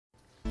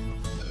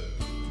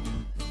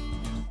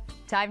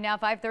Time now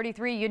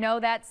 5:33. You know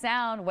that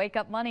sound, wake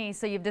up money.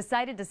 So you've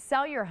decided to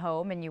sell your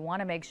home and you want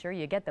to make sure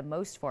you get the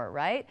most for it,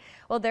 right?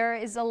 Well, there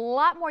is a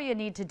lot more you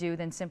need to do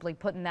than simply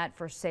putting that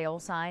for sale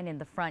sign in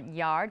the front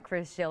yard.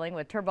 Chris Schilling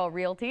with Turbo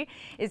Realty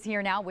is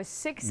here now with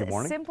six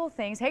simple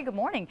things. Hey, good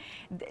morning.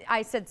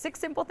 I said 6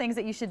 simple things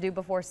that you should do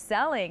before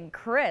selling.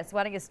 Chris,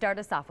 why don't you start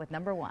us off with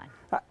number 1?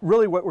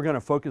 Really what we're going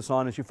to focus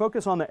on is you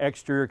focus on the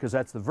exterior, because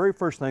that's the very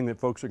first thing that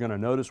folks are going to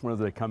notice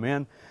whenever they come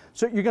in.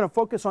 So you're going to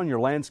focus on your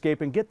landscape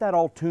and get that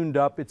all tuned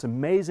up. It's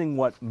amazing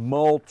what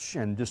mulch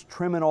and just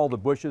trimming all the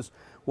bushes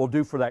will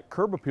do for that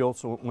curb appeal,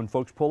 so when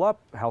folks pull up,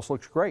 the house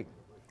looks great.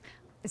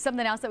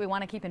 Something else that we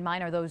want to keep in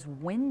mind are those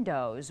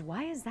windows.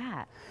 Why is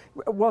that?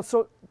 Well,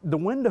 so the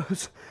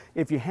windows,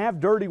 if you have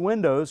dirty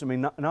windows, I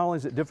mean, not only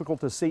is it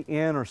difficult to see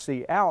in or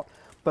see out,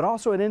 but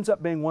also it ends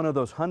up being one of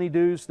those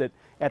honeydews that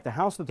at the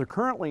house that they're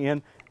currently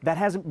in, that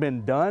hasn't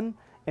been done.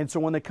 And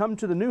so when they come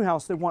to the new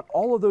house, they want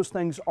all of those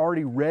things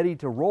already ready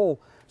to roll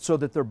so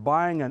that they're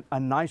buying a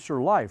nicer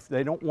life.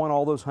 They don't want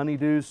all those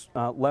honeydews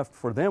left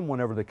for them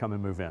whenever they come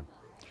and move in.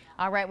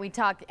 All right, we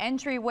talked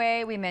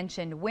entryway, we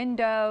mentioned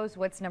windows.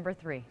 What's number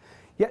 3?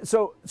 Yeah,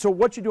 so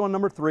what you do on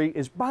number 3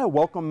 is buy a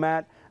welcome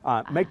mat.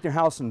 Make your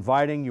house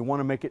inviting. You want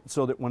to make it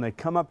so that when they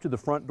come up to the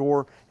front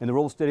door and the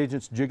real estate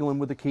agent's jiggling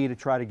with the key to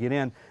try to get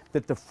in,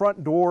 that the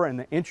front door and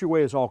the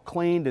entryway is all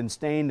cleaned and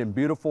stained and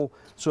beautiful,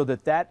 so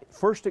that that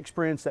first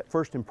experience, that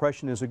first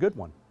impression is a good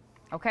one.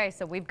 Okay,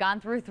 so we've gone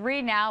through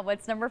 3 now.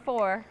 What's number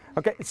 4?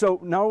 Okay, so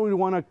now we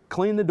want to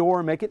clean the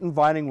door, make it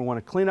inviting. We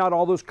want to clean out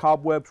all those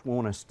cobwebs. We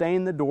want to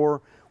stain the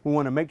door. We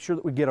want to make sure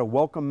that we get a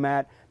welcome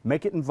mat,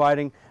 make it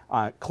inviting,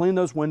 clean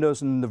those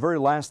windows, and the very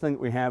last thing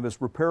that we have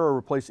is repair or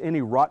replace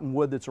any rotten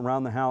wood that's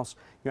around the house.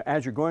 You know,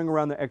 as you're going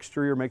around the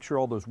exterior, make sure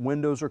all those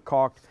windows are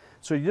caulked.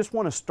 So you just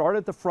want to start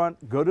at the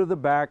front, go to the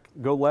back,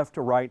 go left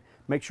to right,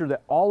 make sure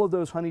that all of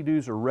those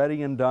honeydews are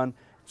ready and done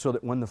so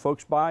that when the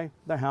folks buy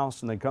the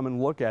house and they come and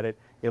look at it,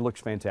 it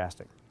looks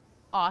fantastic.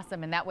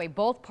 Awesome, and that way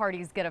both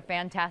parties get a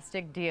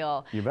fantastic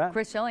deal. You bet.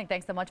 Chris Schilling,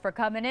 thanks so much for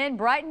coming in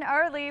bright and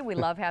early. We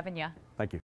love having you. Thank you.